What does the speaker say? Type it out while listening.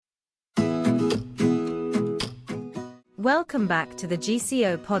Welcome back to the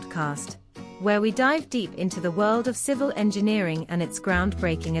GCO podcast, where we dive deep into the world of civil engineering and its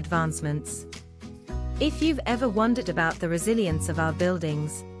groundbreaking advancements. If you've ever wondered about the resilience of our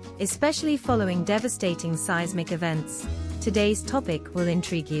buildings, especially following devastating seismic events, today's topic will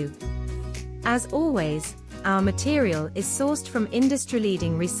intrigue you. As always, our material is sourced from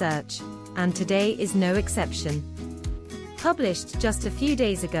industry-leading research, and today is no exception. Published just a few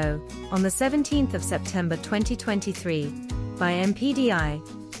days ago, on the 17th of September 2023, by MPDI,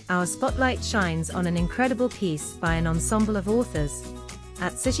 our spotlight shines on an incredible piece by an ensemble of authors: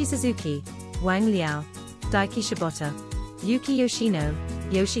 Atsushi Suzuki, Wang Liao, Daiki Shibata, Yuki Yoshino,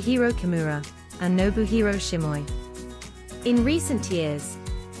 Yoshihiro Kimura, and Nobuhiro Shimoi. In recent years,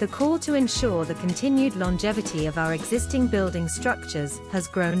 the call to ensure the continued longevity of our existing building structures has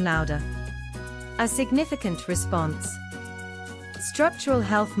grown louder. A significant response. Structural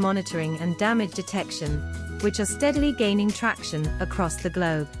health monitoring and damage detection, which are steadily gaining traction across the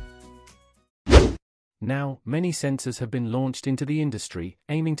globe. Now, many sensors have been launched into the industry,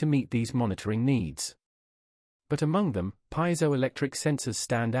 aiming to meet these monitoring needs. But among them, piezoelectric sensors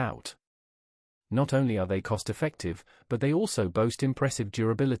stand out. Not only are they cost-effective, but they also boast impressive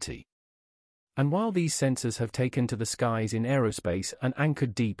durability. And while these sensors have taken to the skies in aerospace and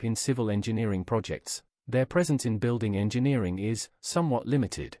anchored deep in civil engineering projects, their presence in building engineering is somewhat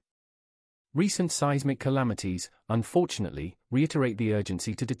limited. Recent seismic calamities, unfortunately, reiterate the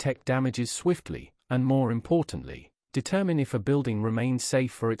urgency to detect damages swiftly, and more importantly, determine if a building remains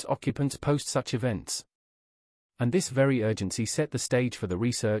safe for its occupants post such events. And this very urgency set the stage for the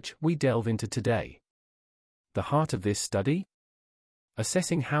research we delve into today. The heart of this study?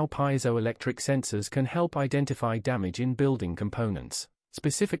 Assessing how piezoelectric sensors can help identify damage in building components,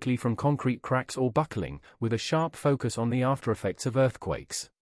 specifically from concrete cracks or buckling, with a sharp focus on the aftereffects of earthquakes.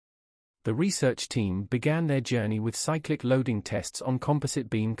 The research team began their journey with cyclic loading tests on composite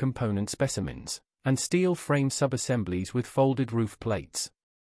beam component specimens, and steel frame subassemblies with folded roof plates.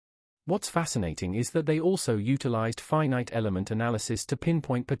 What's fascinating is that they also utilized finite element analysis to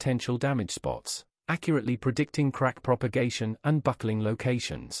pinpoint potential damage spots, accurately predicting crack propagation and buckling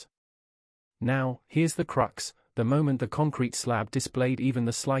locations. Now, here's the crux: the moment the concrete slab displayed even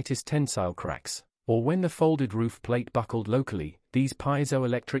the slightest tensile cracks, or when the folded roof plate buckled locally, these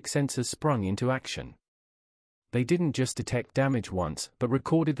piezoelectric sensors sprung into action. They didn't just detect damage once, but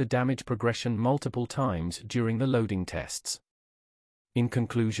recorded the damage progression multiple times during the loading tests. In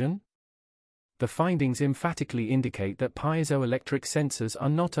conclusion, the findings emphatically indicate that piezoelectric sensors are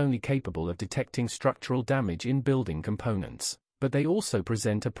not only capable of detecting structural damage in building components, but they also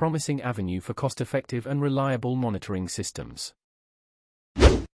present a promising avenue for cost-effective and reliable monitoring systems.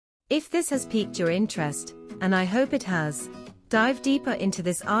 If this has piqued your interest, and I hope it has, dive deeper into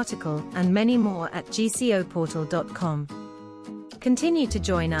this article and many more at gcoportal.com. Continue to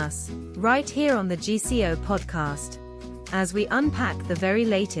join us, right here on the GCO podcast, as we unpack the very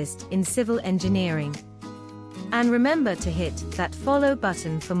latest in civil engineering. And remember to hit that follow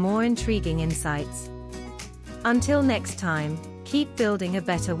button for more intriguing insights. Until next time, keep building a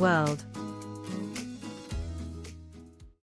better world.